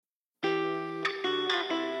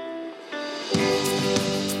Hi,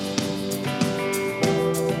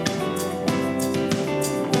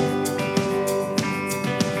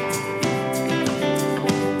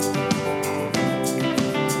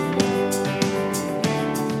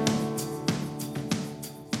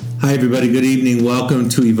 everybody. Good evening. Welcome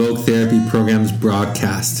to Evoke Therapy Program's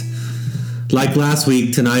broadcast. Like last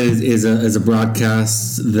week, tonight is a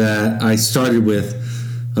broadcast that I started with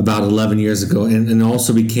about 11 years ago and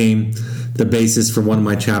also became the basis for one of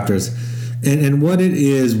my chapters. And what it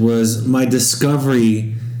is was my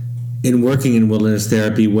discovery in working in wilderness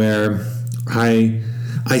therapy, where I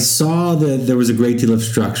saw that there was a great deal of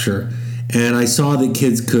structure, and I saw that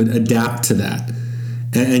kids could adapt to that.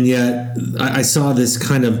 And yet I saw this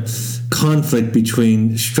kind of conflict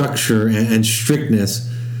between structure and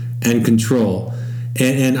strictness and control.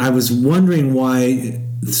 And I was wondering why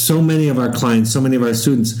so many of our clients, so many of our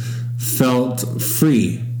students felt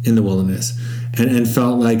free in the wilderness and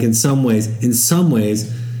felt like in some ways,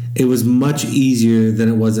 it was much easier than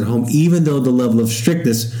it was at home, even though the level of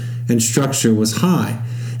strictness and structure was high.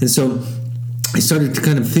 And so I started to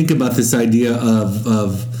kind of think about this idea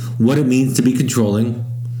of what it means to be controlling,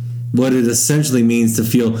 what it essentially means to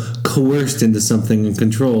feel coerced into something and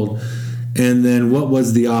controlled, and then what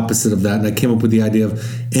was the opposite of that. And I came up with the idea of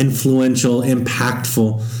influential,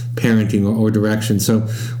 impactful parenting or direction. So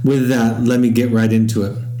with that, let me get right into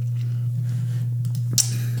it.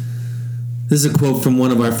 This is a quote from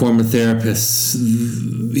one of our former therapists.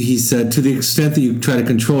 He said, "To the extent that you try to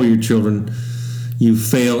control your children, you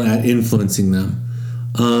fail at influencing them."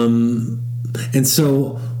 And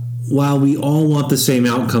so while we all want the same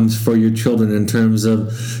outcomes for your children in terms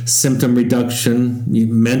of symptom reduction,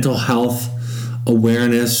 mental health,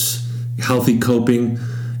 awareness, healthy coping,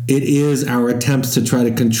 it is our attempts to try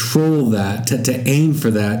to control that, to aim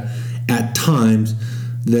for that at times,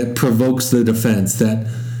 that provokes the defense, that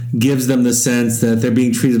gives them the sense that they're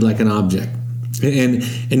being treated like an object. And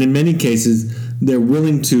in many cases, they're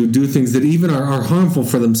willing to do things that even are harmful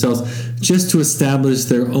for themselves just to establish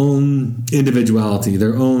their own individuality,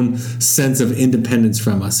 their own sense of independence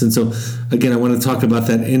from us. And so, again, I want to talk about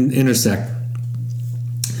that intersect.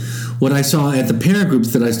 What I saw at the parent groups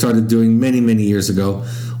that I started doing many, many years ago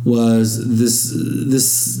was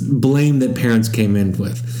this blame that parents came in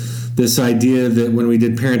with. This idea that when we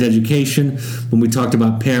did parent education, when we talked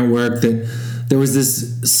about parent work, that there was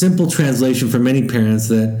this simple translation for many parents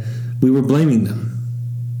that we were blaming them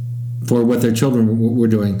for what their children were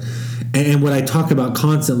doing. And what I talk about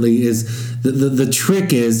constantly is the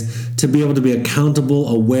trick is to be able to be accountable,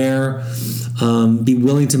 aware, be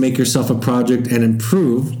willing to make yourself a project and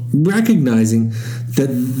improve, recognizing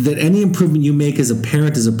that any improvement you make as a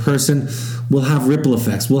parent, as a person, will have ripple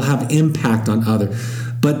effects, will have impact on others.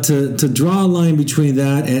 But to draw a line between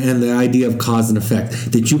that and the idea of cause and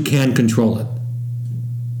effect, that you can control it,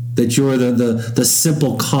 that you're the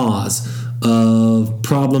simple cause of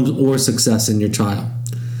problems or success in your child.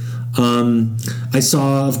 I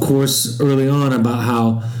saw, of course, early on about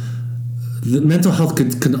how the mental health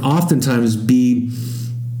can oftentimes be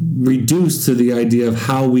reduced to the idea of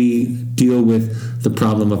how we deal with the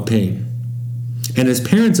problem of pain. And as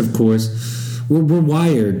parents, of course, we're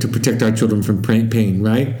wired to protect our children from pain,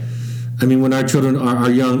 right? I mean, when our children are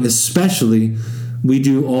young, especially, we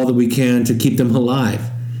do all that we can to keep them alive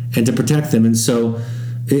and to protect them. And so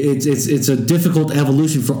it's a difficult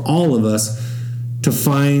evolution for all of us to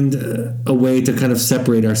find a way to kind of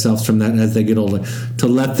separate ourselves from that as they get older, to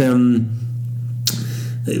let them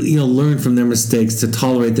learn from their mistakes, to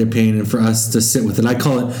tolerate their pain, and for us to sit with it. I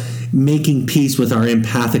call it making peace with our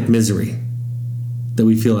empathic misery that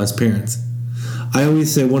we feel as parents. I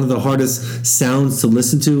always say one of the hardest sounds to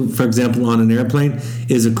listen to, for example, on an airplane,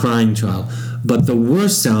 is a crying child. But the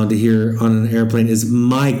worst sound to hear on an airplane is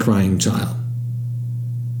my crying child,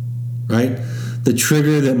 right? The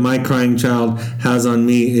trigger that my crying child has on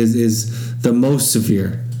me is the most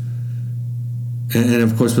severe. And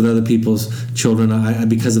of course, with other people's children, I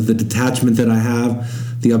because of the detachment that I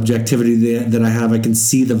have, the objectivity that I have, I can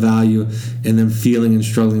see the value in them feeling and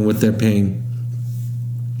struggling with their pain.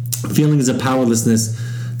 Feelings of powerlessness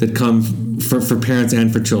that come for parents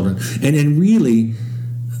and for children. And really,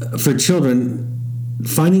 for children,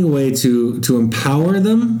 finding a way to empower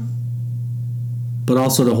them, but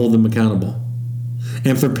also to hold them accountable.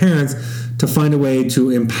 And for parents, to find a way to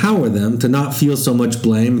empower them, to not feel so much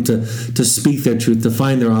blame, to speak their truth, to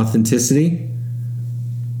find their authenticity,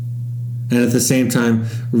 and at the same time,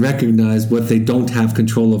 recognize what they don't have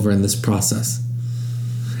control over in this process.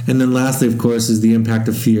 And then lastly, of course, is the impact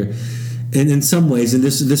of fear. And in some ways, and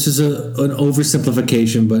this is an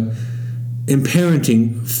oversimplification, but in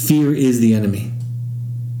parenting, fear is the enemy.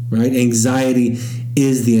 right? Anxiety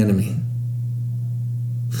is the enemy.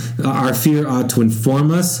 Our fear ought to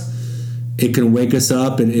inform us. It can wake us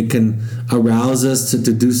up, and it can arouse us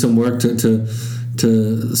to do some work to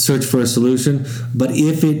search for a solution. But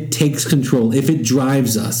if it takes control, if it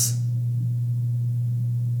drives us,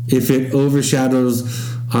 if it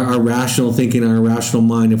overshadows our rational thinking, our rational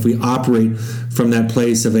mind, if we operate from that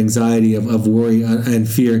place of anxiety, of worry and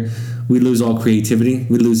fear, we lose all creativity.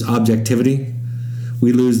 We lose objectivity.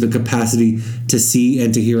 We lose the capacity to see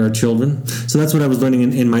and to hear our children. So that's what I was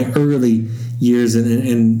learning in my early years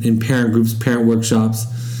in parent groups, parent workshops,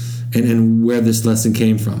 and where this lesson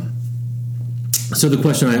came from. So the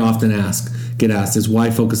question I often get asked is,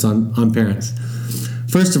 why focus on parents?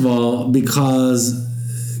 First of all, because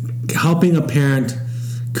helping a parent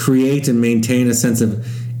create and maintain a sense of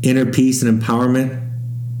inner peace and empowerment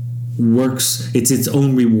works. It's its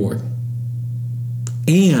own reward.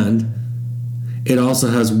 And it also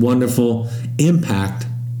has wonderful impact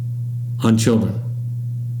on children,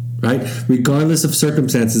 right? Regardless of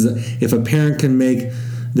circumstances, if a parent can make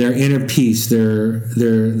their inner peace, their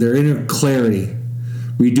inner clarity,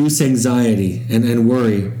 reduce anxiety and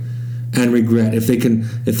worry and regret, if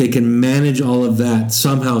they can manage all of that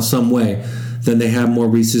somehow, some way, then they have more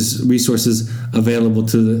resources available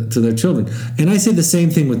to their children. And I say the same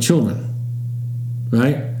thing with children,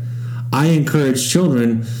 right? I encourage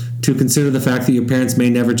children to consider the fact that your parents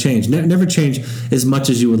may never change. Never change as much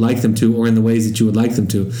as you would like them to, or in the ways that you would like them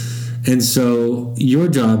to. And so your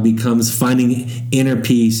job becomes finding inner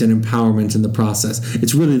peace and empowerment in the process.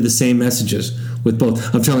 It's really the same messages with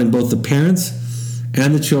both. I'm telling both the parents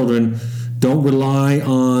and the children, don't rely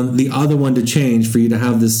on the other one to change for you to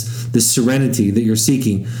have this serenity that you're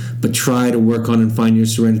seeking, but try to work on and find your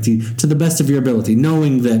serenity to the best of your ability,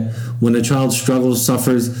 knowing that when a child struggles,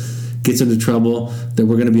 suffers, gets into trouble, that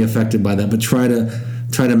we're going to be affected by that. But try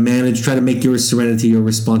to manage, try to make your serenity your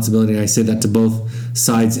responsibility. I say that to both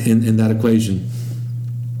sides in that equation.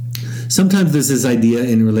 Sometimes there's this idea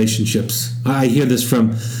in relationships. I hear this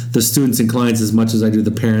from the students and clients as much as I do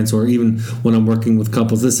the parents, or even when I'm working with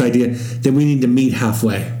couples, this idea that we need to meet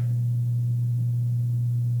halfway.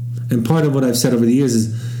 And part of what I've said over the years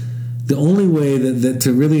is the only way that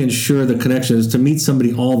to really ensure the connection is to meet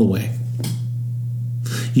somebody all the way.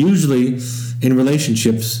 Usually in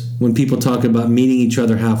relationships, when people talk about meeting each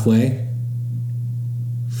other halfway,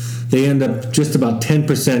 they end up just about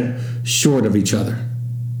 10% short of each other,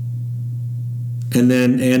 and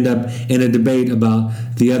then end up in a debate about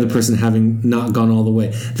the other person having not gone all the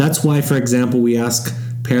way. That's why, for example, we ask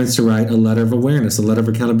parents to write a letter of awareness, a letter of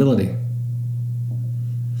accountability.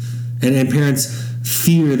 And parents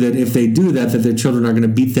fear that if they do that their children are going to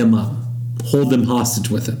beat them up, hold them hostage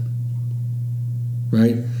with it,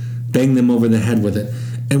 right? Bang them over the head with it.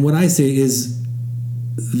 And what I say is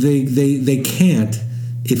they can't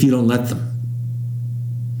if you don't let them.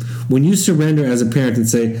 When you surrender as a parent and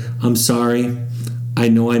say, I'm sorry, I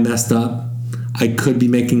know I messed up, I could be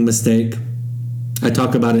making a mistake. I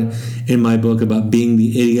talk about it in my book about being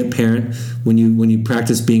the idiot parent. When you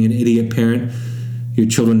practice being an idiot parent, your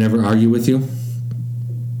children never argue with you.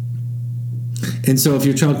 And so if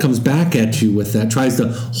your child comes back at you with that, tries to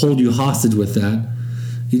hold you hostage with that,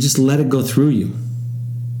 you just let it go through you.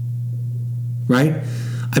 Right?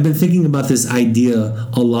 I've been thinking about this idea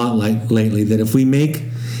a lot lately, that if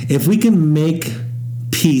we can make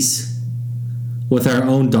peace with our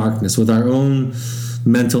own darkness, with our own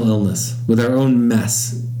mental illness, with our own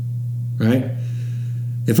mess, right?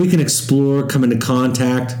 If we can explore, come into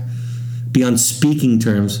contact, be on speaking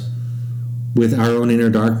terms with our own inner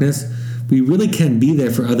darkness, we really can be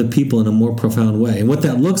there for other people in a more profound way. And what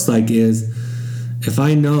that looks like is, if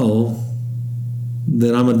I know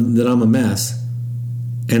that I'm a mess,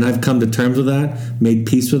 and I've come to terms with that, made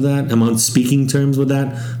peace with that, I'm on speaking terms with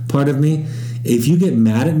that part of me, if you get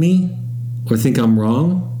mad at me or think I'm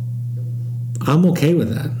wrong, I'm okay with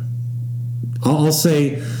that. I'll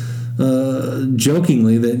say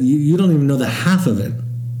jokingly that you don't even know the half of it.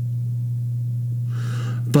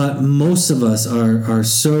 But most of us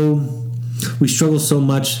we struggle so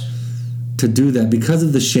much to do that because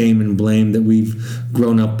of the shame and blame that we've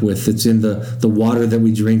grown up with. It's in the water that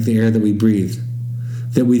we drink, the air that we breathe,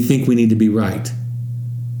 that we think we need to be right.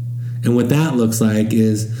 And what that looks like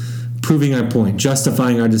is proving our point,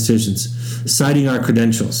 justifying our decisions, citing our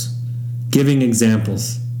credentials, giving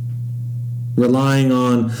examples, relying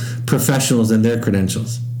on professionals and their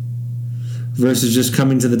credentials, versus just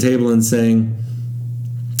coming to the table and saying,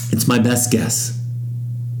 it's my best guess,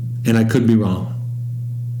 and I could be wrong.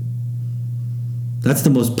 That's the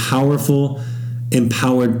most powerful,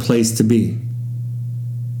 empowered place to be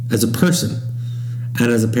as a person,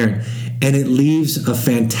 and as a parent. And it leaves a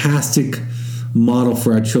fantastic model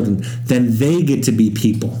for our children. Then they get to be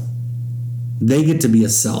people. They get to be a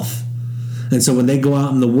self. And so when they go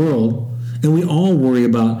out in the world, and we all worry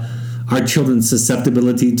about our children's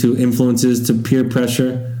susceptibility to influences, to peer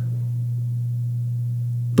pressure.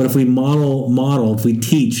 But if we model, if we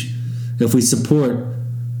teach, if we support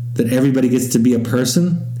that everybody gets to be a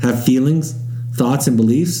person, have feelings, thoughts, and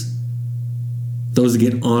beliefs, those that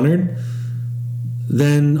get honored,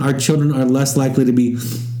 then our children are less likely to be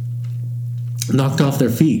knocked off their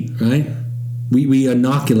feet, right? We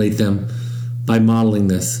inoculate them by modeling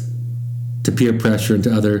this to peer pressure and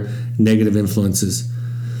to other negative influences.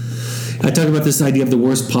 I talk about this idea of the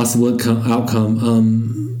worst possible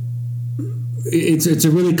outcome. It's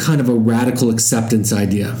a really kind of a radical acceptance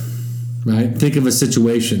idea, right? Think of a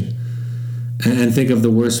situation and think of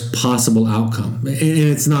the worst possible outcome. And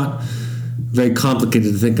it's not very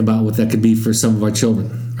complicated to think about what that could be for some of our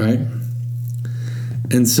children, right?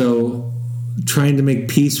 And so trying to make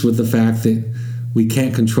peace with the fact that we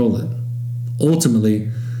can't control it.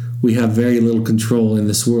 Ultimately, we have very little control in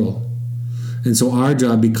this world. And so our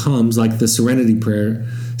job becomes, like the Serenity Prayer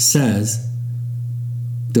says,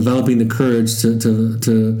 developing the courage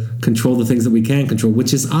to control the things that we can control,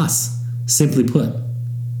 which is us, simply put.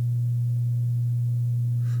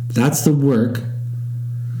 That's the work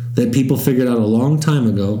that people figured out a long time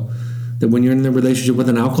ago, that when you're in a relationship with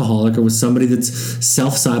an alcoholic or with somebody that's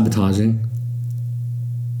self-sabotaging,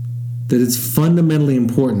 that it's fundamentally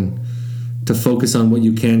important to focus on what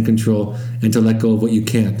you can control and to let go of what you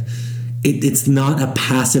can't. It's not a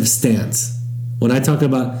passive stance. When I talk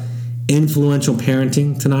about influential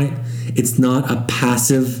parenting tonight, it's not a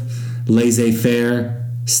passive,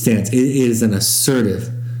 laissez-faire stance. It is an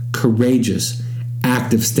assertive, courageous,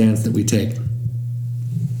 active stance that we take.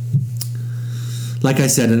 Like I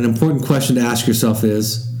said, an important question to ask yourself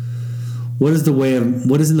is, what is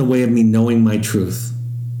in the way of me knowing my truth?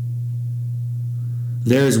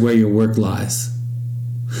 There is where your work lies.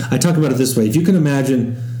 I talk about it this way. If you can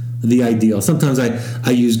imagine the ideal, sometimes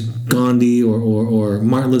I use Gandhi or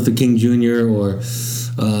Martin Luther King Jr. or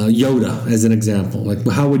Yoda as an example. Like,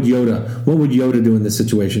 what would Yoda do in this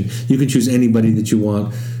situation? You can choose anybody that you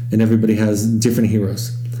want, and everybody has different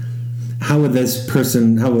heroes. How would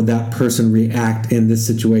that person react in this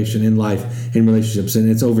situation, in life, in relationships? And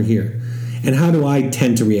it's over here. And how do I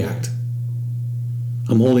tend to react?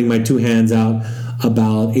 I'm holding my two hands out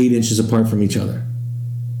about 8 inches apart from each other.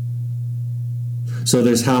 So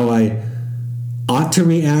there's how I ought to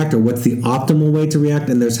react, or what's the optimal way to react,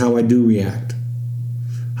 and there's how I do react,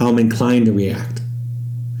 how I'm inclined to react.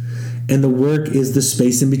 And the work is the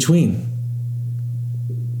space in between.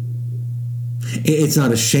 It's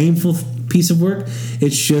not a shameful piece of work.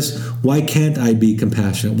 It's just, why can't I be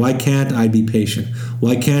compassionate? Why can't I be patient?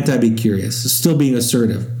 Why can't I be curious? Still being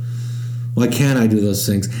assertive. Why can't I do those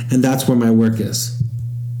things? And that's where my work is.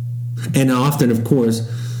 And often, of course,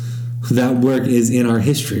 that work is in our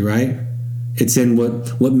history, right? It's in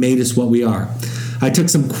what made us what we are. I took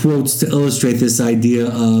some quotes to illustrate this idea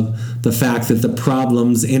of the fact that the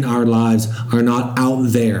problems in our lives are not out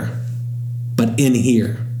there, but in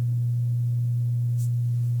here.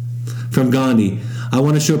 From Gandhi, I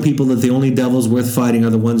want to show people that the only devils worth fighting are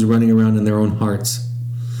the ones running around in their own hearts.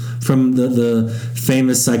 From the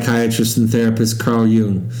famous psychiatrist and therapist Carl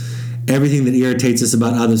Jung, everything that irritates us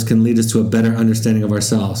about others can lead us to a better understanding of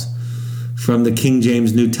ourselves. From the King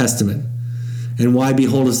James New Testament, and why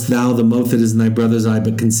beholdest thou the mote that is in thy brother's eye,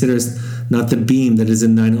 but considerest not the beam that is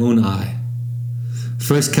in thine own eye?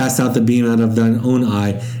 First cast out the beam out of thine own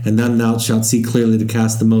eye, and then thou shalt see clearly to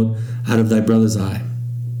cast the mote out of thy brother's eye.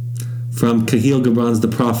 From Kahlil Gibran's The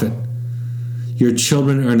Prophet, your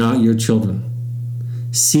children are not your children.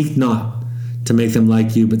 Seek not to make them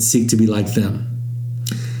like you, but seek to be like them.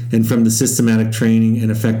 And from the Systematic Training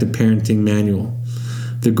and Effective Parenting Manual,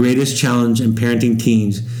 the greatest challenge in parenting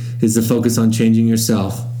teens is to focus on changing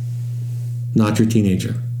yourself, not your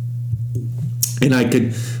teenager. And I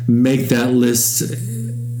could make that list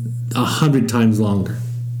 100 times longer.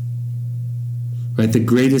 Right? The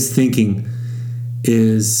greatest thinking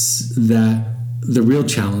is that the real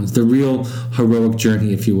challenge, the real heroic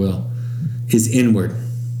journey, if you will, is inward.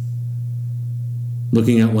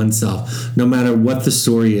 Looking at oneself. No matter what the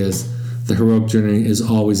story is, the heroic journey is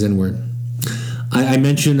always inward. I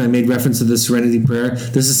made reference to the Serenity Prayer.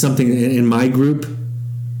 This is something in my group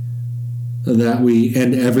that we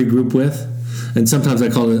end every group with. And sometimes I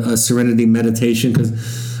call it a Serenity meditation, because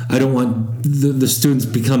I don't want the students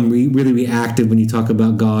become really reactive when you talk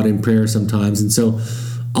about God in prayer sometimes. And so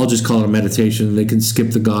I'll just call it a meditation. They can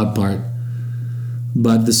skip the God part.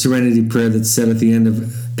 But the serenity prayer that's said at the end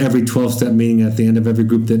of every 12-step meeting, at the end of every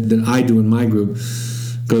group that I do in my group,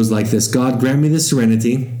 goes like this: God, grant me the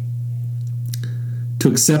serenity to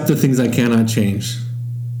accept the things I cannot change,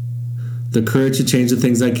 the courage to change the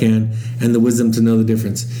things I can, and the wisdom to know the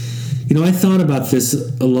difference. I thought about this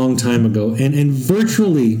a long time ago, and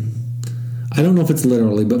virtually, I don't know if it's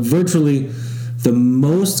literally, but virtually the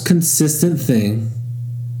most consistent thing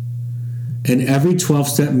in every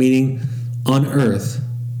 12-step meeting on earth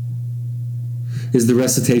is the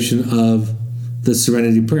recitation of the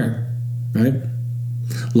serenity prayer, right?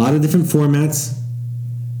 A lot of different formats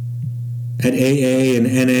at AA and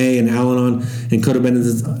NA and Al-Anon and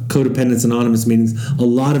Codependence Anonymous meetings, a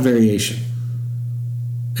lot of variation.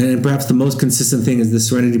 And perhaps the most consistent thing is the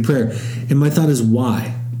serenity prayer. And my thought is,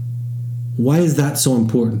 why? Why is that so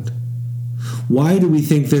important? Why do we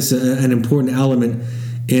think this is an important element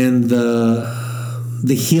in the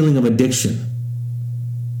healing of addiction,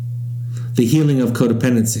 the healing of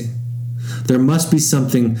codependency? There must be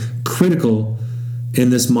something critical in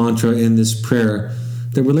this mantra, in this prayer,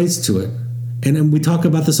 that relates to it. And we talk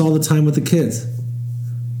about this all the time with the kids.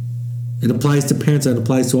 It applies to parents, and it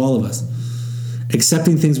applies to all of us.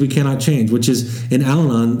 Accepting things we cannot change, which is, in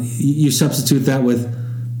Al-Anon, you substitute that with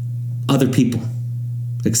other people.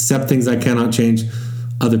 Accept things I cannot change,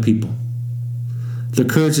 other people. The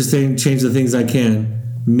courage to change the things I can,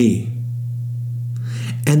 me.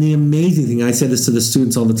 And the amazing thing, I say this to the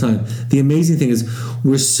students all the time, the amazing thing is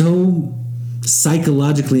we're so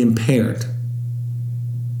psychologically impaired,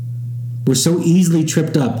 we're so easily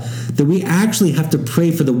tripped up, that we actually have to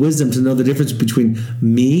pray for the wisdom to know the difference between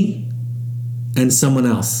me and someone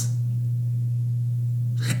else.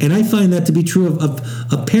 And I find that to be true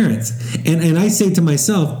of parents. And I say to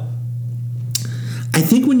myself, I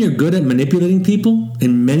think when you're good at manipulating people,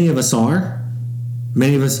 and many of us,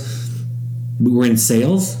 we're in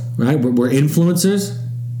sales, right? We're influencers,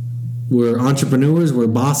 we're entrepreneurs, we're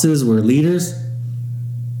bosses, we're leaders,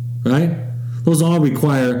 right? Those all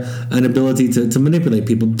require an ability to manipulate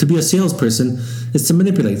people. To be a salesperson is to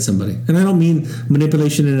manipulate somebody. And I don't mean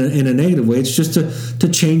manipulation in a negative way. It's just to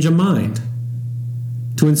change a mind,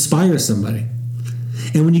 to inspire somebody.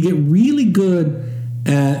 And when you get really good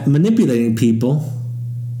at manipulating people,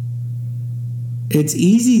 it's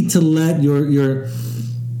easy to let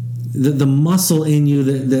the muscle in you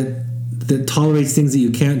that tolerates things that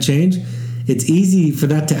you can't change, it's easy for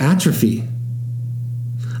that to atrophy.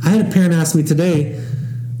 I had a parent ask me today,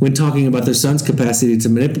 when talking about their son's capacity to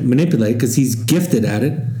manipulate, because he's gifted at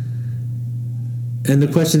it, and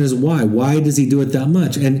the question is why? Why does he do it that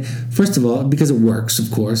much? And first of all, because it works, of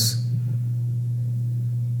course.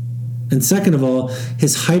 And second of all,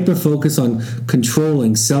 his hyper-focus on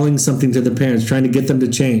controlling, selling something to the parents, trying to get them to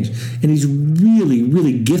change, and he's really,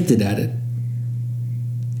 really gifted at it,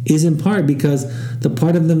 is in part because the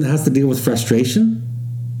part of them that has to deal with frustration,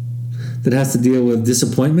 that has to deal with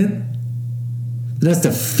disappointment, that has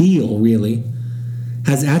to feel, really,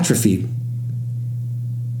 has atrophied.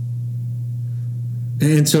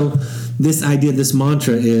 And so this idea, this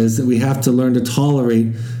mantra is that we have to learn to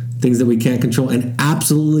tolerate things that we can't control and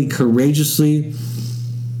absolutely courageously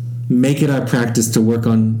make it our practice to work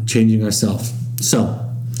on changing ourselves.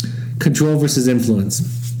 So, control versus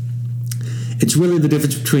influence. It's really the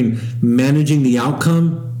difference between managing the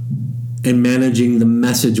outcome and managing the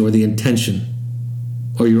message or the intention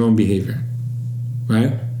or your own behavior,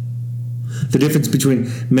 right? The difference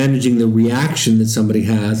between managing the reaction that somebody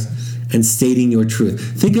has and stating your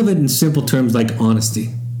truth. Think of it in simple terms like honesty.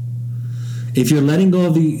 If you're letting go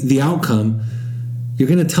of the outcome, you're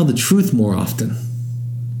going to tell the truth more often.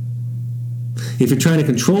 If you're trying to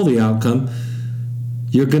control the outcome,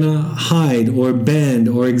 you're going to hide or bend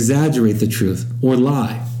or exaggerate the truth or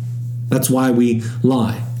lie. That's why we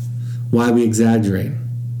lie, why we exaggerate.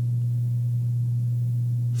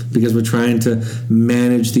 Because we're trying to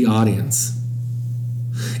manage the audience.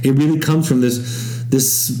 It really comes from this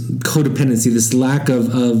codependency, this lack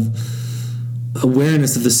of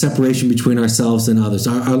awareness of the separation between ourselves and others,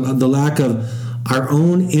 the lack of our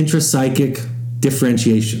own intrapsychic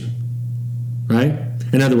differentiation, right?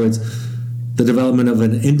 In other words, the development of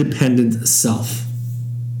an independent self.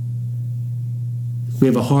 We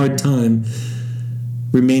have a hard time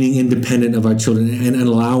remaining independent of our children and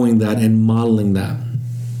allowing that and modeling that.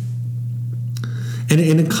 And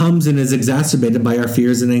it comes and is exacerbated by our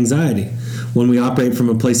fears and anxiety. When we operate from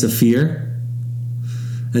a place of fear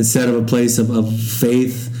instead of a place of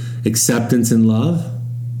faith, acceptance, and love,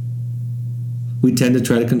 we tend to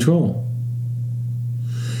try to control.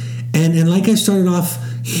 And like I started off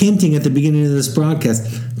hinting at the beginning of this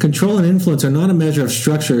broadcast, control and influence are not a measure of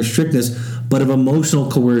structure or strictness, but of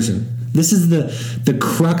emotional coercion. This is the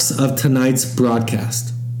crux of tonight's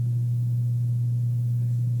broadcast.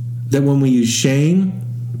 That when we use shame,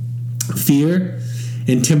 fear,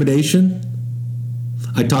 intimidation,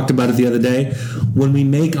 I talked about it the other day, when we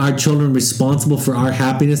make our children responsible for our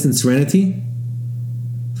happiness and serenity,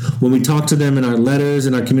 when we talk to them in our letters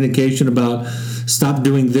and our communication about stop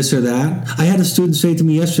doing this or that. I had a student say to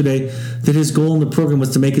me yesterday that his goal in the program was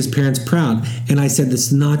to make his parents proud. And I said,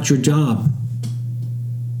 that's not your job.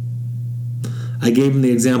 I gave him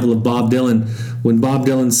the example of Bob Dylan. When Bob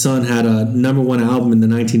Dylan's son had a #1 album in the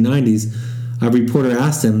 1990s, a reporter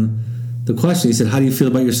asked him the question. He said, how do you feel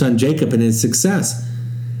about your son Jacob and his success?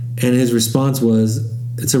 And his response was,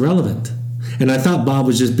 it's irrelevant. And I thought Bob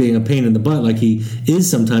was just being a pain in the butt like he is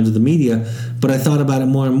sometimes with the media, but I thought about it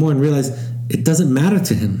more and more and realized it doesn't matter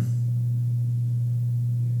to him.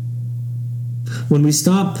 When we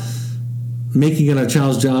stop making it our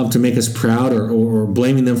child's job to make us proud or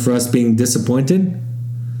blaming them for us being disappointed,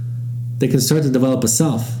 they can start to develop a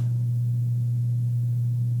self.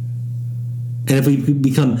 And if we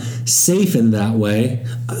become safe in that way,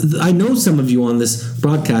 I know some of you on this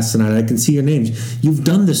broadcast tonight, I can see your names. You've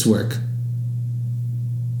done this work.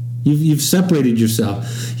 You've separated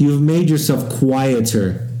yourself. You've made yourself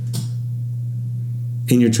quieter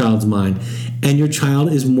in your child's mind. And your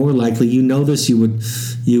child is more likely, you know this, you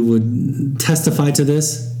would testify to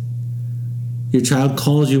this. Your child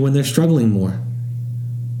calls you when they're struggling more.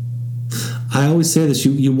 I always say this,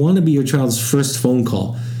 you want to be your child's first phone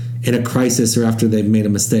call in a crisis or after they've made a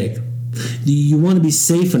mistake. You want to be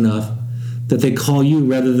safe enough that they call you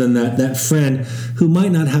rather than that friend who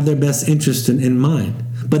might not have their best interest in mind,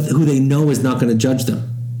 but who they know is not going to judge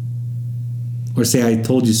them or say, I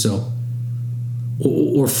told you so,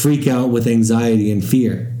 or freak out with anxiety and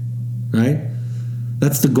fear, right?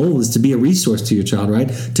 That's the goal, is to be a resource to your child, right?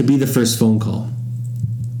 To be the first phone call.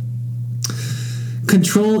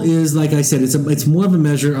 Control is, like I said, it's more of a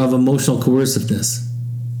measure of emotional coerciveness.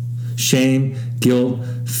 Shame, guilt,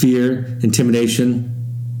 fear, intimidation,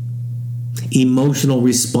 emotional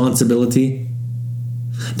responsibility.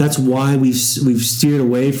 That's why we've steered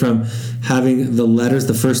away from having the letters,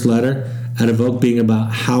 the first letter at Evoke being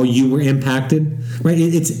about how you were impacted, right?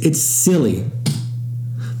 It's silly.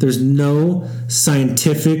 There's no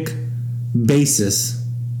scientific basis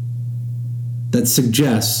that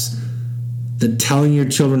suggests that telling your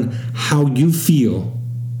children how you feel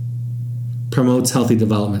promotes healthy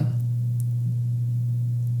development.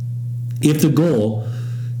 If the goal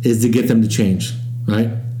is to get them to change,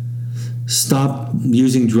 right? Stop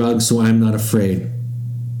using drugs so I'm not afraid.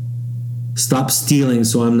 Stop stealing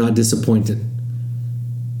so I'm not disappointed,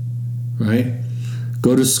 right?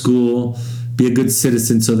 Go to school, be a good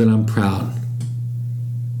citizen so that I'm proud.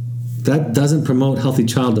 That doesn't promote healthy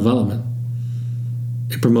child development.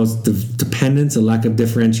 It promotes dependence, a lack of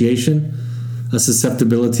differentiation, a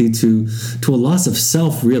susceptibility to a loss of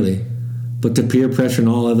self, really, but to peer pressure and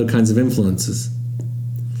all other kinds of influences.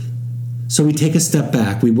 So we take a step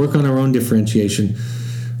back. We work on our own differentiation.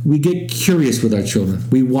 We get curious with our children.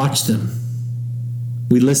 We watch them.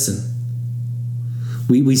 We listen.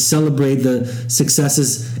 We celebrate the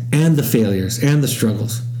successes and the failures and the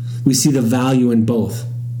struggles. We see the value in both.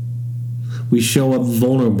 We show up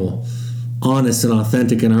vulnerable, honest, and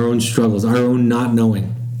authentic in our own struggles, our own not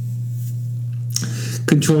knowing.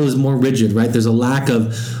 Control is more rigid, right? There's a lack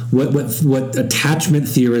of what attachment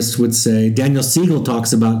theorists would say. Daniel Siegel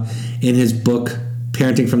talks about in his book,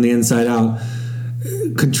 Parenting from the Inside Out.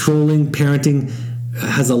 Controlling parenting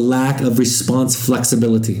has a lack of response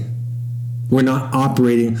flexibility. We're not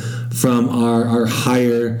operating from our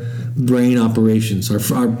higher brain operations, our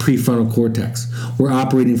prefrontal cortex. We're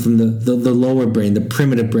operating from the lower brain, the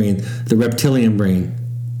primitive brain, the reptilian brain,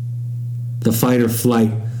 the fight or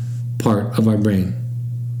flight part of our brain.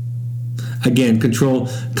 Again, control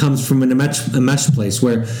comes from an enmeshed place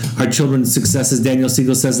where our children's success, as Daniel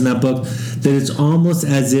Siegel says in that book, that it's almost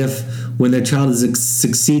as if when their child is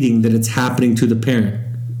succeeding, that it's happening to the parent,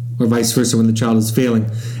 or vice versa, when the child is failing,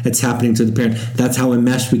 it's happening to the parent. That's how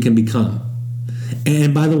enmeshed we can become.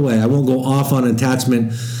 And by the way, I won't go off on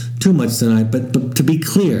attachment too much tonight, but to be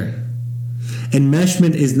clear,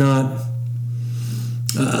 enmeshment is not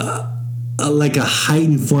like a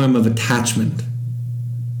heightened form of attachment.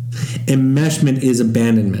 Enmeshment is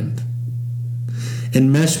abandonment.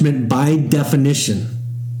 Enmeshment, by definition,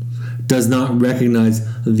 does not recognize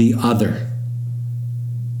the other.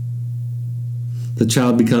 The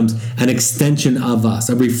child becomes an extension of us,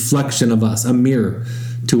 a reflection of us, a mirror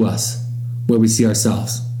to us, where we see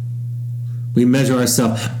ourselves. We measure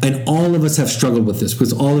ourselves, and all of us have struggled with this,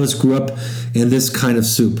 because all of us grew up in this kind of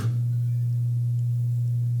soup.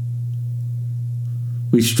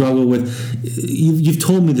 We struggle with, you've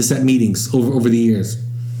told me this at meetings over the years.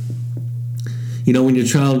 You know, when you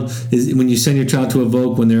send your child to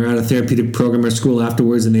Evoke, when they're at a therapeutic program or school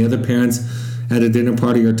afterwards, and the other parents at a dinner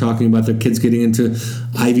party are talking about their kids getting into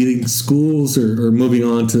Ivy League schools or moving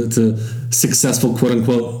on to successful, quote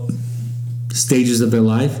unquote, stages of their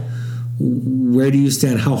life, where do you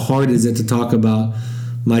stand? How hard is it to talk about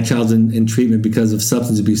my child's in treatment because of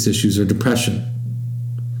substance abuse issues or depression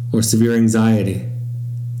or severe anxiety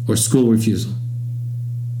or school refusal?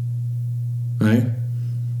 Right?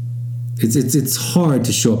 It's hard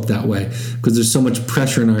to show up that way because there's so much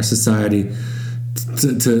pressure in our society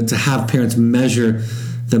to have parents measure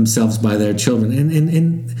themselves by their children,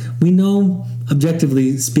 and we know,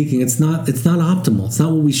 objectively speaking, it's not optimal. It's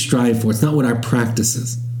not what we strive for. It's not what our practice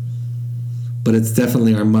is, but it's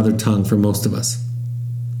definitely our mother tongue for most of us.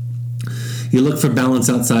 You look for balance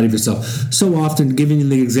outside of yourself. So often, giving you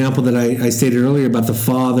the example that I stated earlier about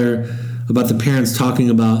the parents talking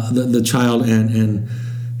about the child and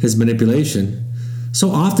his manipulation. So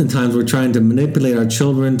oftentimes we're trying to manipulate our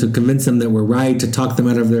children to convince them that we're right, to talk them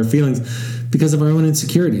out of their feelings because of our own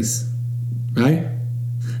insecurities, right?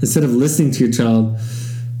 Instead of listening to your child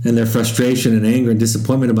and their frustration and anger and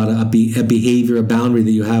disappointment about a behavior, a boundary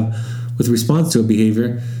that you have with response to a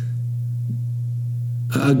behavior,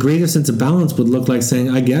 a greater sense of balance would look like saying,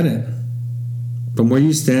 I get it. From where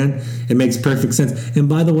you stand, it makes perfect sense. And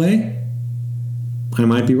by the way, I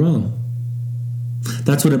might be wrong.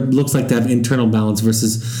 That's what it looks like to have internal balance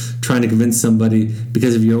versus trying to convince somebody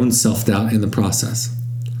because of your own self-doubt in the process.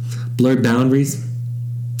 Blurred boundaries,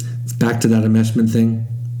 it's back to that enmeshment thing.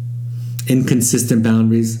 Inconsistent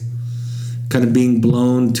boundaries, kind of being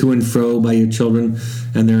blown to and fro by your children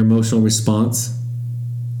and their emotional response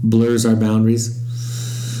blurs our boundaries.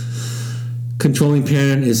 Controlling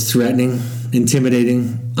parent is threatening,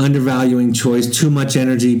 intimidating, undervaluing choice, too much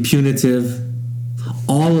energy, punitive.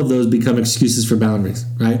 All of those become excuses for boundaries,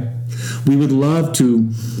 right? We would love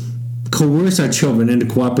to coerce our children into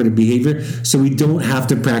cooperative behavior so we don't have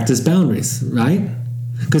to practice boundaries, right?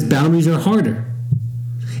 Because boundaries are harder.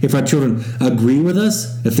 If our children agree with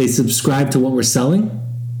us, if they subscribe to what we're selling,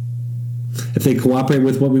 if they cooperate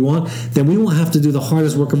with what we want, then we won't have to do the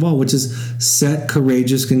hardest work of all, which is set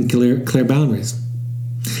courageous and clear boundaries.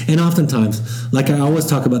 And oftentimes, like I always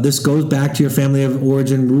talk about, this goes back to your family of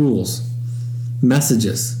origin rules,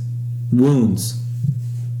 messages, wounds.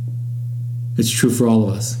 It's true for all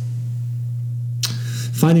of us.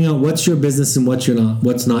 Finding out what's your business and what's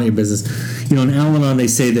not your business. You know, in Al-Anon they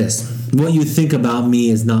say this: what you think about me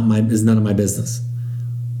is none of my business.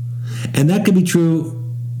 And that could be true.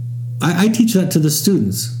 I teach that to the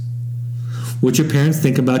students. What your parents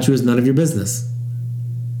think about you is none of your business.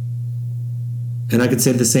 And I could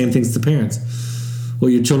say the same things to parents. What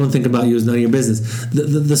your children think about you is none of your business.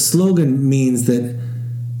 The slogan means that,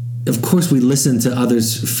 of course, we listen to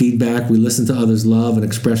others' feedback, we listen to others' love and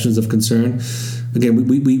expressions of concern. Again,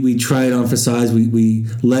 we try to emphasize, we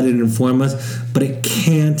let it inform us, but it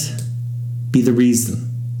can't be the reason.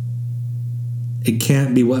 It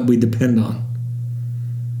can't be what we depend on.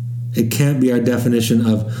 It can't be our definition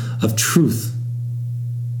of truth,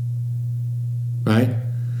 right?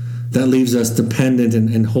 That leaves us dependent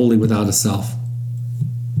and wholly without a self.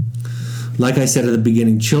 Like I said at the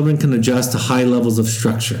beginning, children can adjust to high levels of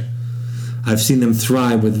structure. I've seen them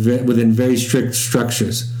thrive within very strict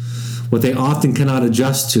structures. What they often cannot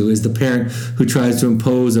adjust to is the parent who tries to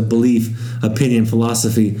impose a belief, opinion,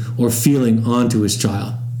 philosophy, or feeling onto his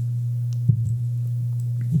child.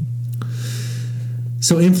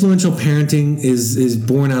 So influential parenting is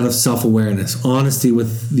born out of self-awareness, honesty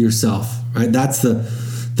with yourself, right? That's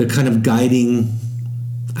the kind of guiding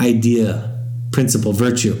idea, principle,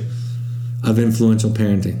 virtue of influential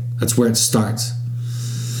parenting. That's where it starts.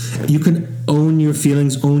 You can own your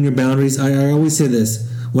feelings, own your boundaries. I always say this.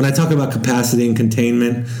 When I talk about capacity and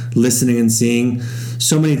containment, listening and seeing,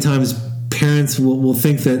 so many times parents will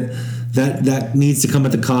think that needs to come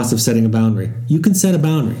at the cost of setting a boundary. You can set a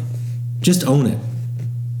boundary. Just own it.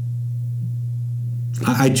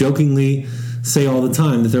 I jokingly say all the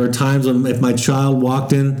time that there are times when if my child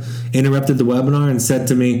walked in, interrupted the webinar, and said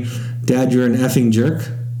to me, "Dad, you're an effing jerk,"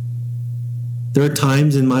 there are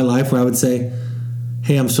times in my life where I would say,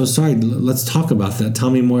 "Hey, I'm so sorry. Let's talk about that. Tell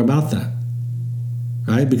me more about that."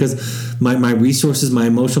 Right? Because my resources, my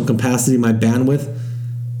emotional capacity, my bandwidth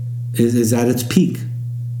is at its peak.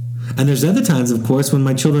 And there's other times, of course, when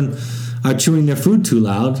my children are chewing their food too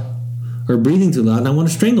loud or breathing too loud and I want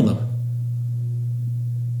to strangle them.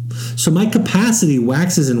 So my capacity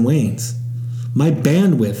waxes and wanes. My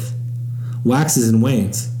bandwidth waxes and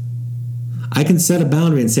wanes. I can set a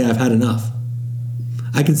boundary and say I've had enough.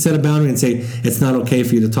 I can set a boundary and say, it's not okay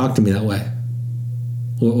for you to talk to me that way.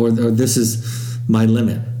 Or this is my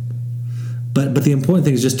limit. But the important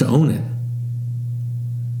thing is just to own it.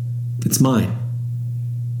 It's mine.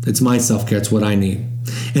 It's my self-care. It's what I need.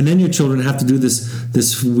 And then your children have to do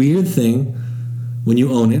this weird thing when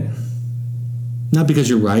you own it. Not because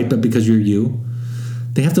you're right, but because you're you.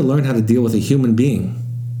 They have to learn how to deal with a human being,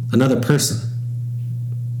 another person.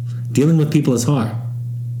 Dealing with people is hard.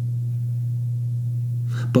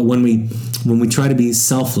 But when we try to be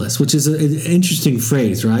selfless, which is an interesting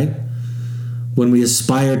phrase, right? When we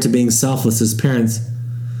aspire to being selfless as parents,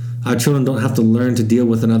 our children don't have to learn to deal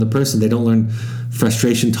with another person. They don't learn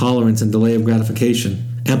frustration, tolerance, and delay of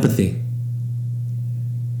gratification, empathy.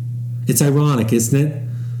 It's ironic, isn't it?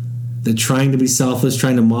 That trying to be selfless,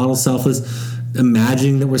 trying to model selfless,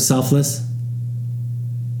 imagining that we're selfless,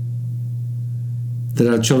 that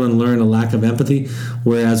our children learn a lack of empathy,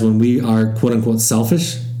 whereas when we are quote-unquote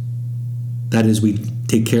selfish, that is, we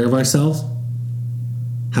take care of ourselves,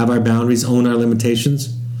 have our boundaries, own our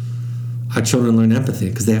limitations, our children learn empathy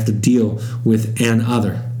because they have to deal with an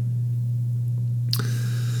other.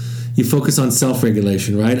 You focus on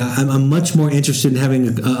self-regulation, right? I'm much more interested in having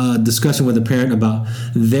a discussion with a parent about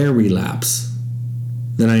their relapse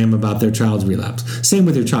than I am about their child's relapse. Same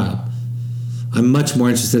with your child. I'm much more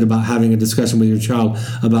interested about having a discussion with your child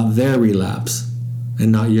about their relapse and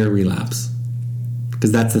not your relapse,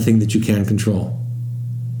 because that's the thing that you can control.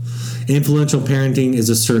 Influential parenting is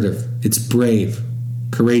assertive. It's brave,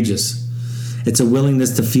 courageous. It's a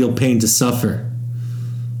willingness to feel pain, to suffer.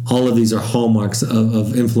 All of these are hallmarks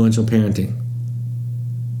of influential parenting.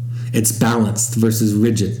 It's balanced versus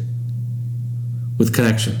rigid with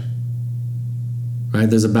connection. Right?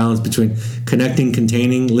 There's a balance between connecting,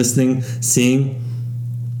 containing, listening, seeing,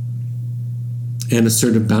 and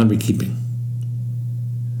assertive boundary keeping.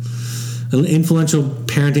 Influential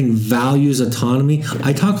parenting values autonomy.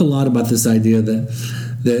 I talk a lot about this idea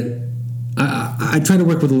that I try to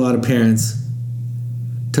work with a lot of parents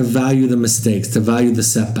to value the mistakes, to value the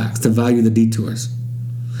setbacks, to value the detours.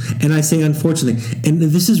 And I say, unfortunately, and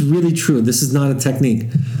this is really true, this is not a technique,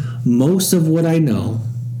 most of what I know,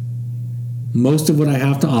 most of what I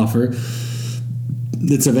have to offer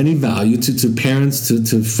that's of any value to parents,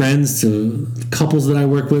 to friends, to couples that I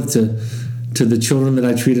work with, to the children that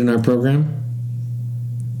I treat in our program,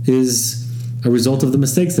 is a result of the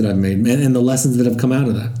mistakes that I've made and the lessons that have come out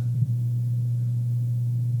of that.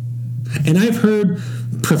 And I've heard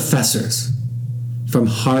professors from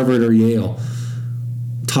Harvard or Yale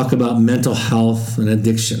talk about mental health and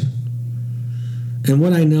addiction. And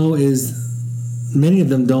what I know is many of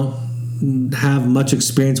them don't have much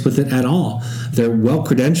experience with it at all. They're well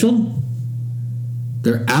credentialed,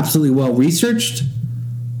 they're absolutely well researched,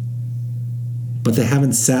 but they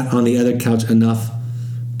haven't sat on the other couch enough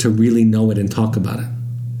to really know it and talk about it.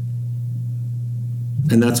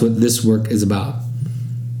 And that's what this work is about.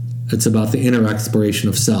 It's about the inner exploration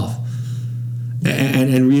of self.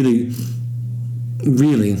 And really,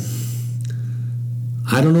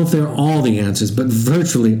 I don't know if they're all the answers, but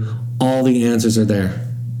virtually all the answers are there,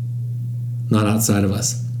 not outside of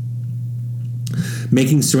us.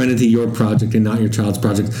 Making serenity your project and not your child's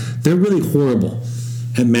project. They're really horrible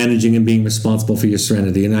at managing and being responsible for your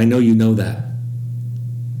serenity, and I know you know that.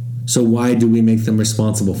 So why do we make them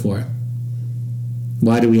responsible for it?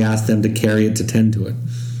 Why do we ask them to carry it, to tend to it?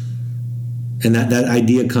 And that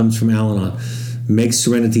idea comes from Al-Anon. Make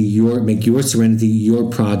your serenity your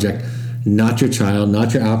project, not your child,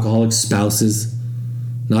 not your alcoholic spouses,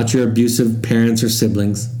 not your abusive parents or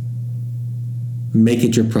siblings. Make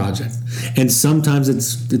it your project. And sometimes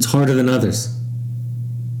it's harder than others.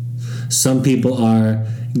 Some people are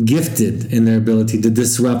gifted in their ability to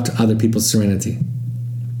disrupt other people's serenity.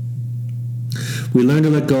 We learn to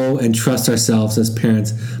let go and trust ourselves as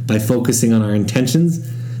parents by focusing on our intentions,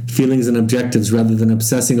 feelings, and objectives rather than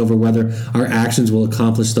obsessing over whether our actions will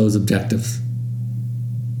accomplish those objectives.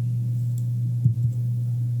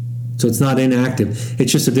 So it's not inactive.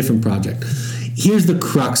 It's just a different project. Here's the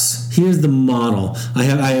crux. Here's the model. I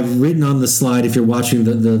have written on the slide, if you're watching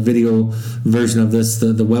the video version of this,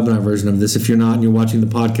 the webinar version of this. If you're not and you're watching the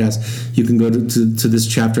podcast, you can go to this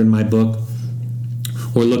chapter in my book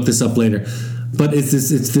or look this up later. But it's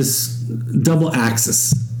this double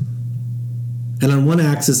axis. And on one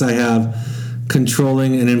axis, I have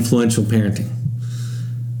controlling and influential parenting.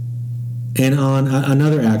 And on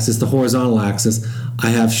another axis, the horizontal axis, I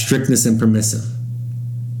have strictness and permissive.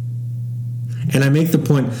 And I make the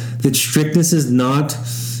point that strictness is not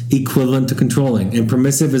equivalent to controlling, and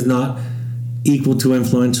permissive is not equal to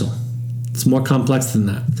influential. It's more complex than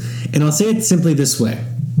that. And I'll say it simply this way.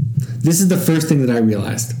 This is the first thing that I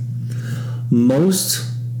realized. Most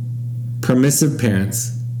permissive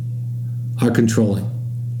parents are controlling.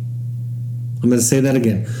 I'm going to say that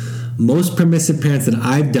again. Most permissive parents that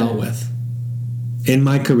I've dealt with in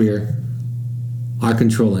my career are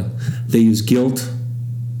controlling. They use guilt,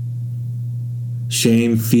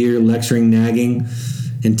 shame, fear, lecturing, nagging,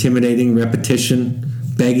 intimidating, repetition,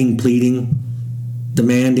 begging, pleading,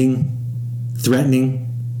 demanding, threatening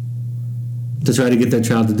to try to get their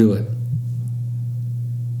child to do it,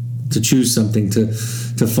 to choose something, to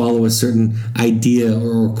follow a certain idea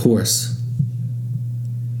or course.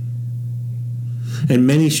 And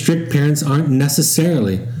many strict parents aren't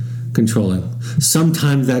necessarily controlling.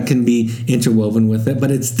 Sometimes that can be interwoven with it,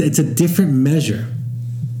 but it's a different measure.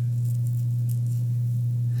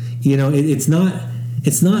 You know, it's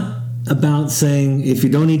not about saying if you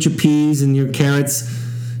don't eat your peas and your carrots,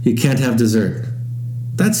 you can't have dessert.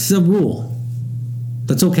 That's a rule.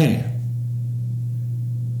 That's okay.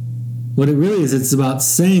 What it really is, it's about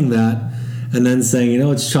saying that and then saying, you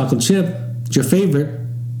know, it's chocolate chip, it's your favorite.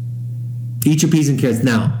 Eat your peas and carrots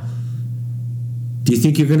now. Do you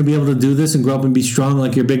think you're going to be able to do this and grow up and be strong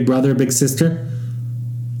like your big brother or big sister?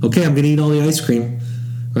 Okay, I'm going to eat all the ice cream,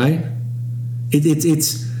 right?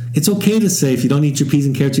 It's okay to say if you don't eat your peas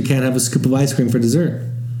and carrots, you can't have a scoop of ice cream for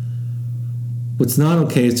dessert. What's not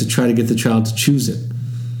okay is to try to get the child to choose it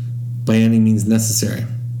by any means necessary.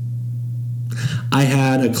 I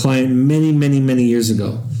had a client many, many, many years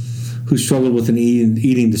ago who struggled with an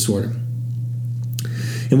eating disorder.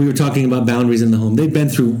 And we were talking about boundaries in the home. They'd been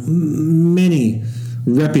through many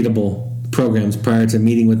reputable programs prior to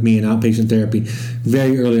meeting with me in outpatient therapy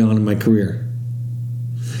very early on in my career.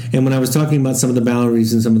 And when I was talking about some of the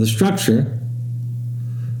boundaries and some of the structure,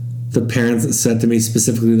 the parents said to me,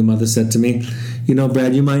 specifically the mother said to me, you know,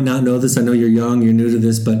 Brad, you might not know this. I know you're young, you're new to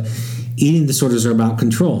this, but eating disorders are about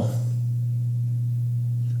control.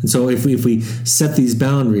 And so if we set these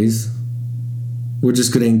boundaries, we're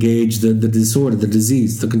just going to engage the disorder, the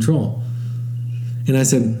disease, the control. And I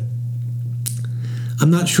said,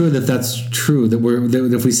 I'm not sure that that's true,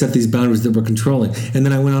 that if we set these boundaries that we're controlling. And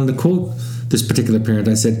then I went on to quote this particular parent.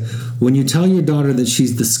 I said, when you tell your daughter that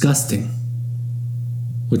she's disgusting,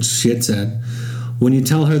 which she had said, when you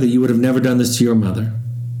tell her that you would have never done this to your mother,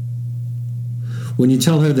 when you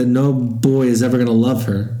tell her that no boy is ever going to love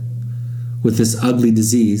her with this ugly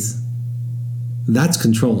disease, that's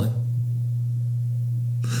controlling.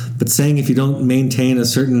 But saying if you don't maintain a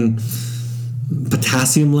certain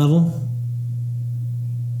potassium level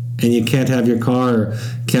and you can't have your car or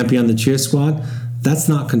can't be on the cheer squad, that's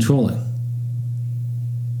not controlling.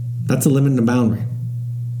 That's a limit and a boundary.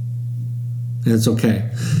 And it's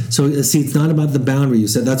okay. So, see, it's not about the boundary you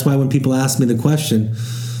said. That's why when people ask me the question,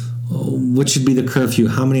 what should be the curfew?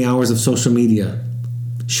 How many hours of social media?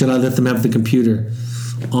 Should I let them have the computer?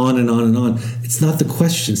 On and on and on. It's not the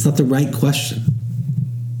question. It's not the right question.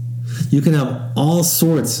 You can have all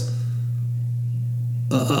sorts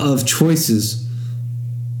of choices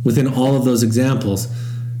within all of those examples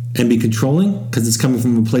and be controlling because it's coming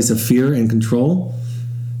from a place of fear and control,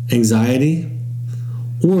 anxiety,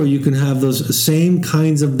 or you can have those same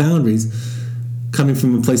kinds of boundaries coming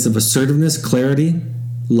from a place of assertiveness, clarity,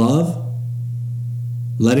 love,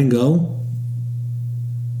 letting go,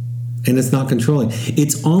 and it's not controlling.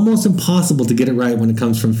 It's almost impossible to get it right when it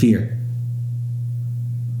comes from fear.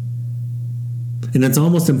 And it's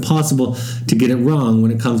almost impossible to get it wrong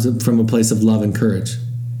when it comes from a place of love and courage.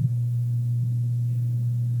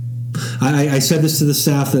 I said this to the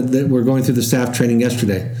staff that we're going through the staff training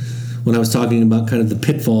yesterday when I was talking about kind of the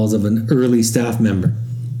pitfalls of an early staff member.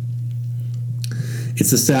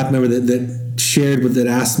 It's a staff member that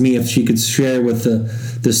asked me if she could share with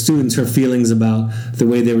the students her feelings about the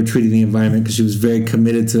way they were treating the environment because she was very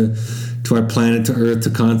committed to our planet, to Earth, to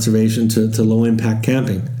conservation, to low impact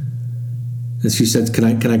camping. And she said, can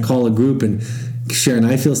I call a group and share an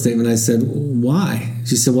I feel statement? I said, why?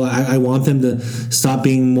 She said, well, I want them to stop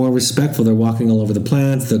being more respectful. They're walking all over the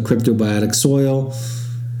plants, the cryptobiotic soil.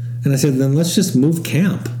 And I said, then let's just move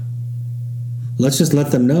camp. Let's just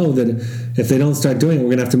let them know that if they don't start doing it, we're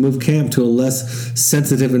going to have to move camp to a less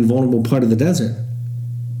sensitive and vulnerable part of the desert.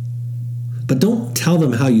 But don't tell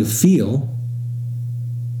them how you feel.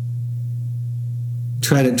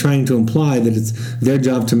 Trying to imply that it's their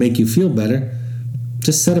job to make you feel better.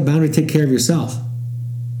 Just set a boundary, take care of yourself.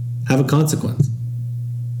 Have a consequence.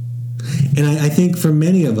 And I think for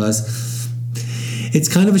many of us,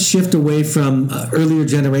 it's kind of a shift away from earlier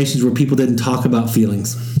generations where people didn't talk about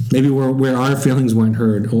feelings. Maybe where our feelings weren't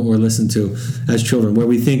heard or listened to as children, where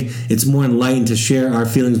we think it's more enlightened to share our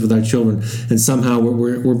feelings with our children, and somehow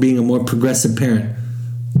we're being a more progressive parent.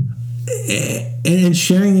 And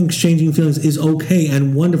sharing and exchanging feelings is okay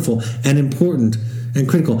and wonderful and important and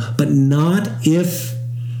critical, but not if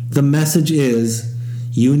the message is,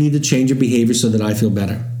 you need to change your behavior so that I feel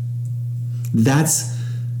better. That's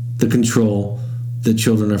the control that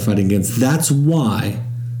children are fighting against. That's why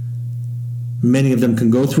many of them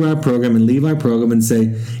can go through our program and leave our program and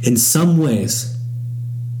say, in some ways,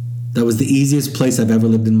 that was the easiest place I've ever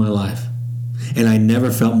lived in my life. And I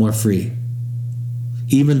never felt more free.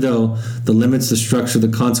 Even though the limits, the structure, the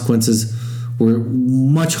consequences were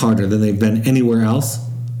much harder than they've been anywhere else.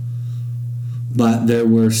 But there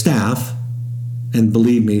were staff, and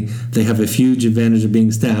believe me, they have a huge advantage of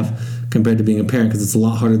being staff compared to being a parent, because it's a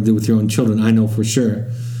lot harder to do with your own children, I know for sure.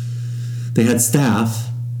 They had staff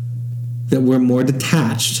that were more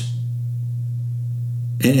detached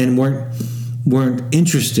and weren't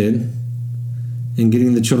interested in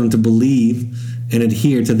getting the children to believe and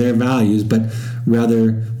adhere to their values, but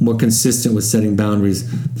rather more consistent with setting boundaries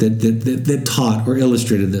that taught or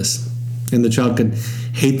illustrated this. And the child could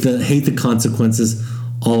hate the consequences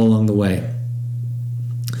all along the way.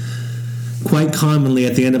 Quite commonly,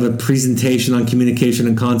 at the end of a presentation on communication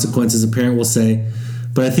and consequences, a parent will say,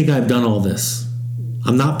 but I think I've done all this.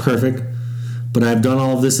 I'm not perfect, but I've done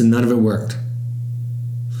all of this and none of it worked.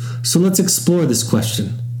 So let's explore this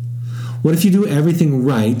question. What if you do everything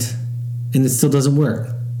right and it still doesn't work?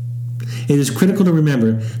 It is critical to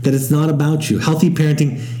remember that it's not about you. Healthy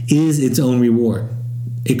parenting is its own reward.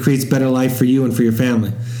 It creates better life for you and for your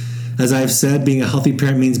family. As I've said, being a healthy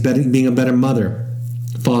parent means being a better mother,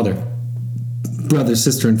 father, brother,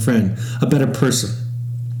 sister, and friend, a better person.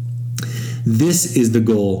 This is the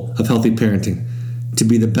goal of healthy parenting, to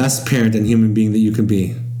be the best parent and human being that you can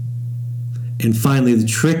be. And finally, the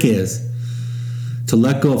trick is to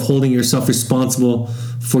let go of holding yourself responsible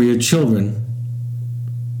for your children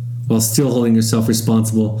while still holding yourself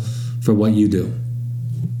responsible for what you do.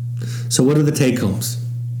 So what are the take-homes?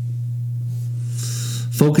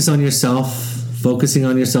 Focus on yourself. Focusing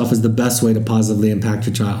on yourself is the best way to positively impact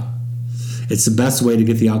your child. It's the best way to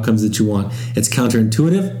get the outcomes that you want. It's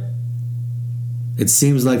counterintuitive. It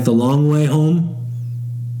seems like the long way home,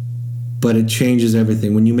 but it changes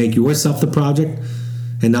everything. When you make yourself the project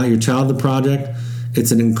and not your child the project,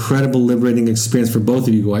 it's an incredible liberating experience for both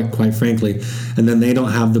of you, quite frankly. And then they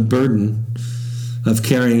don't have the burden of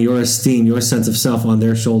carrying your esteem, your sense of self on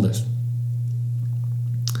their shoulders.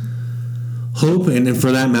 Hope, and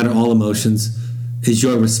for that matter, all emotions, is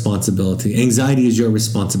your responsibility. Anxiety is your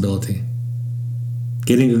responsibility.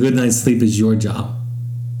 Getting a good night's sleep is your job.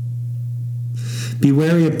 Be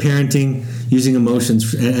wary of parenting using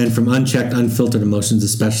emotions, and from unchecked, unfiltered emotions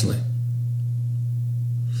especially.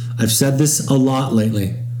 I've said this a lot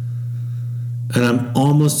lately, and I'm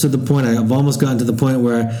almost to the point, I've almost gotten to the point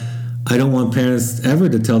where I don't want parents ever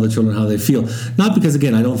to tell the children how they feel. Not because,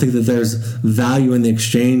 again, I don't think that there's value in the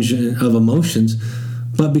exchange of emotions,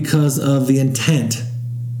 but because of the intent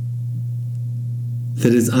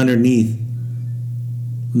that is underneath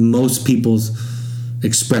most people's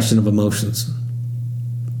expression of emotions.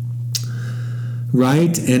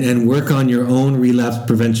 Write and work on your own relapse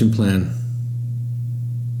prevention plan.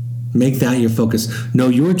 Make that your focus. Know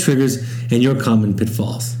your triggers and your common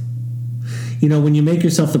pitfalls. You know, when you make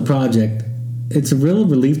yourself the project, it's a real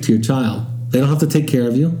relief to your child. They don't have to take care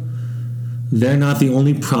of you. They're not the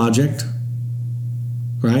only project,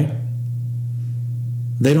 right?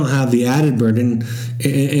 They don't have the added burden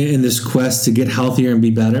in this quest to get healthier and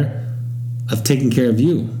be better of taking care of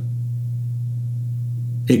you.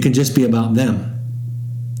 It can just be about them.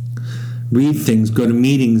 Read things, go to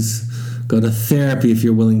meetings, go to therapy if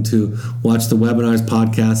you're willing to, watch the webinars,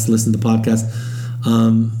 podcasts, listen to podcasts,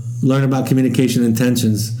 learn about communication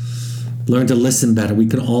intentions, learn to listen better. We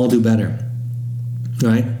can all do better,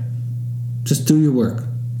 right? Just do your work.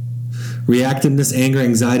 Reactiveness, anger,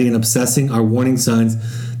 anxiety, and obsessing are warning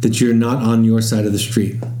signs that you're not on your side of the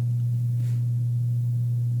street.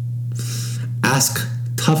 Ask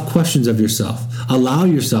tough questions of yourself. Allow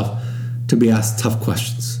yourself to be asked tough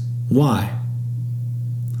questions. Why?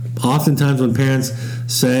 Oftentimes when parents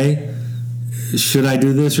say, should I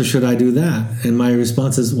do this or should I do that? And my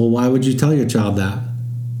response is, well, why would you tell your child that?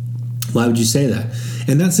 Why would you say that?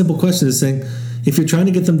 And that simple question is saying, if you're trying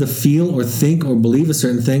to get them to feel or think or believe a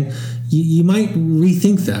certain thing, you might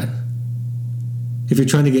rethink that. If you're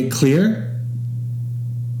trying to get clear,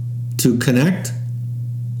 to connect,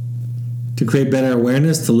 to create better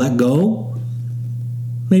awareness, to let go,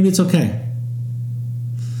 maybe it's okay.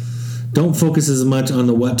 Don't focus as much on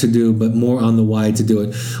the what to do, but more on the why to do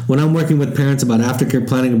it. When I'm working with parents about aftercare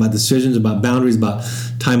planning, about decisions, about boundaries, about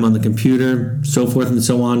time on the computer, so forth and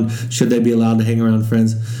so on, should they be allowed to hang around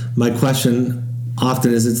friends? My question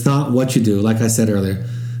often is, it's not what you do, like I said earlier.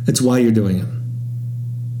 It's why you're doing it.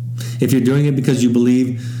 If you're doing it because you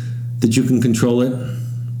believe that you can control it,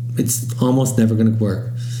 it's almost never going to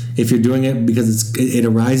work. If you're doing it because it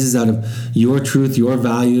arises out of your truth, your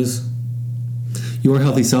values, your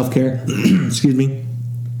healthy self-care, excuse me,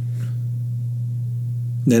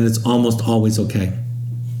 then it's almost always okay.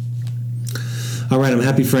 All right, I'm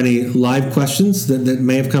happy for any live questions that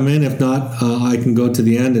may have come in. If not, I can go to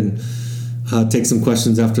the end and take some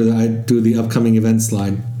questions after I do the upcoming event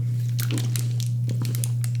slide.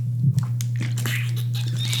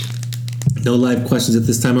 No live questions at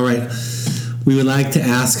this time. All right, we would like to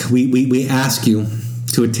ask, we ask you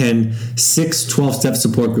to attend 6 12-step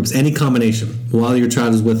support groups, any combination, while your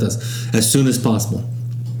child is with us, as soon as possible.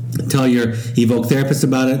 Tell your Evoke therapist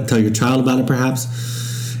about it. Tell your child about it, perhaps.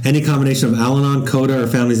 Any combination of Al-Anon, CODA, or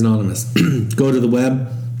Families Anonymous. Go to the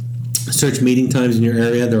web, search meeting times in your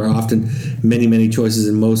area. There are often many, many choices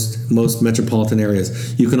in most metropolitan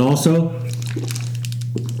areas. You can also,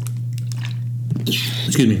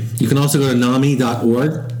 you can also go to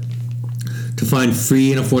NAMI.org to find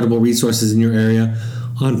free and affordable resources in your area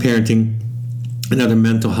on parenting and other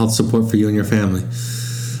mental health support for you and your family.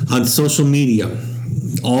 On social media,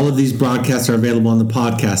 all of these broadcasts are available on the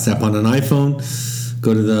podcast app. On an iPhone,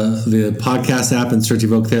 go to the podcast app and search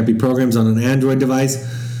Evoke Therapy Programs. On an Android device,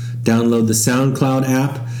 download the SoundCloud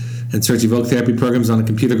app and search Evoke Therapy Programs. On a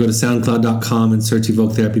computer, go to soundcloud.com and search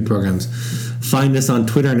Evoke Therapy Programs. Find us on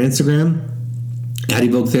Twitter and Instagram at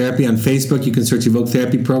Evoke Therapy. On Facebook, you can search Evoke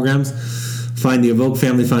Therapy Programs. Find the Evoke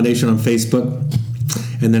Family Foundation on Facebook.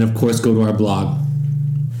 And then, of course, go to our blog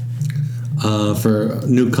for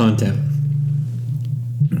new content.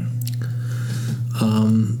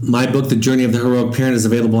 My book, The Journey of the Heroic Parent, is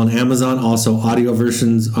available on Amazon. Also, audio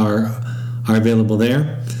versions are available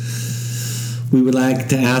there. We would like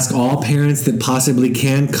to ask all parents that possibly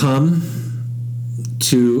can come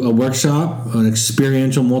to a workshop, an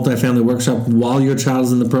experiential multifamily workshop while your child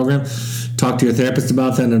is in the program. Talk to your therapist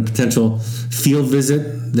about that and a potential field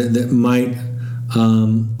visit that might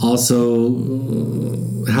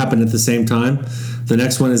also happen at the same time. The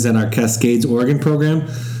next one is at our Cascades, Oregon program,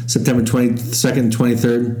 September 22nd and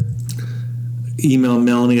 23rd. Email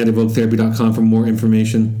Melanie at evoketherapy.com for more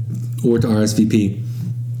information or to RSVP.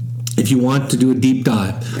 If you want to do a deep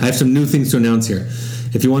dive, I have some new things to announce here.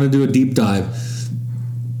 If you want to do a deep dive,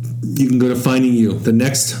 you can go to Finding You. The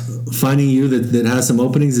next Finding You that has some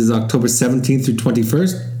openings is October 17th through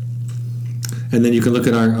 21st. And then you can look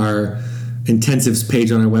at our intensives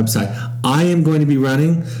page on our website. I am going to be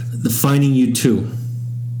running the Finding You 2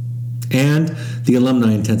 and the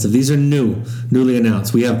Alumni Intensive. These are newly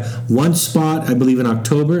announced. We have one spot, I believe, in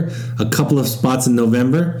October, a couple of spots in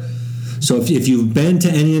November. So if you've been to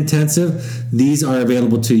any intensive, these are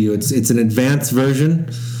available to you. It's an advanced version.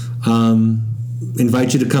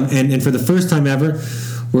 Invite you to come. And for the first time ever,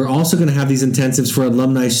 we're also going to have these intensives for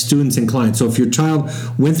alumni students and clients. So if your child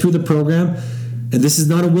went through the program, and this is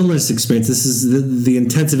not a wilderness experience, this is the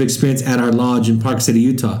intensive experience at our lodge in Park City,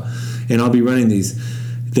 Utah, and I'll be running these.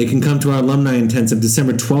 They can come to our alumni intensive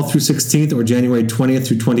December 12th through 16th or January 20th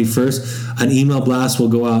through 21st. An email blast will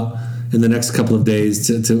go out in the next couple of days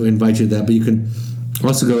to invite you to that. But you can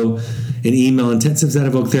also go and email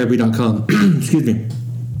intensives@evoketherapy.com. Excuse me.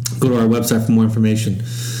 Go to our website for more information.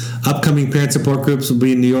 Upcoming parent support groups will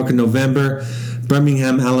be in New York in November,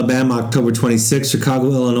 Birmingham, Alabama, October 26th,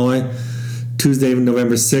 Chicago, Illinois, Tuesday,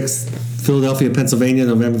 November 6th, Philadelphia, Pennsylvania,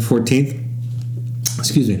 November 14th.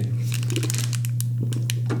 Excuse me.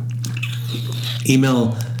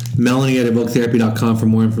 Email Melanie at evoketherapy.com for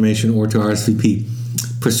more information or to RSVP.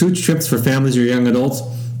 Pursuit trips for families or young adults,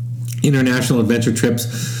 international adventure trips,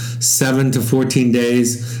 7 to 14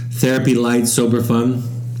 days, therapy light, sober fun.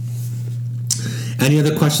 Any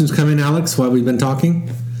other questions come in, Alex, while we've been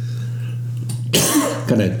talking?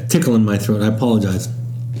 Got a tickle in my throat. I apologize.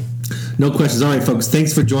 No questions. All right, folks.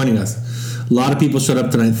 Thanks for joining us. A lot of people showed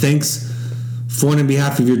up tonight. Thanks for and on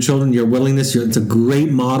behalf of your children, your willingness. It's a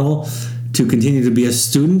great model to continue to be a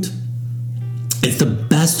student. It's the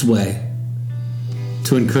best way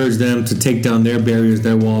to encourage them to take down their barriers,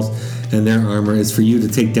 their walls, and their armor is for you to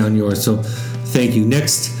take down yours. So thank you.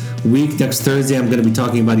 Next week, next Thursday, I'm going to be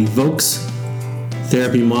talking about Evoke's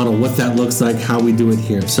therapy model, what that looks like, how we do it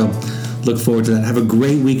here. So look forward to that. Have a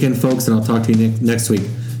great weekend, folks, and I'll talk to you next week.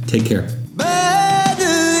 Take care.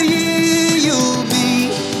 Better year you'll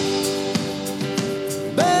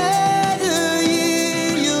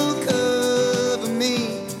come.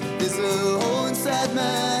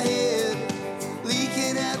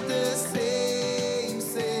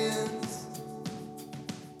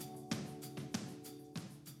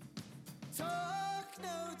 Talk,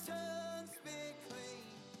 no turn.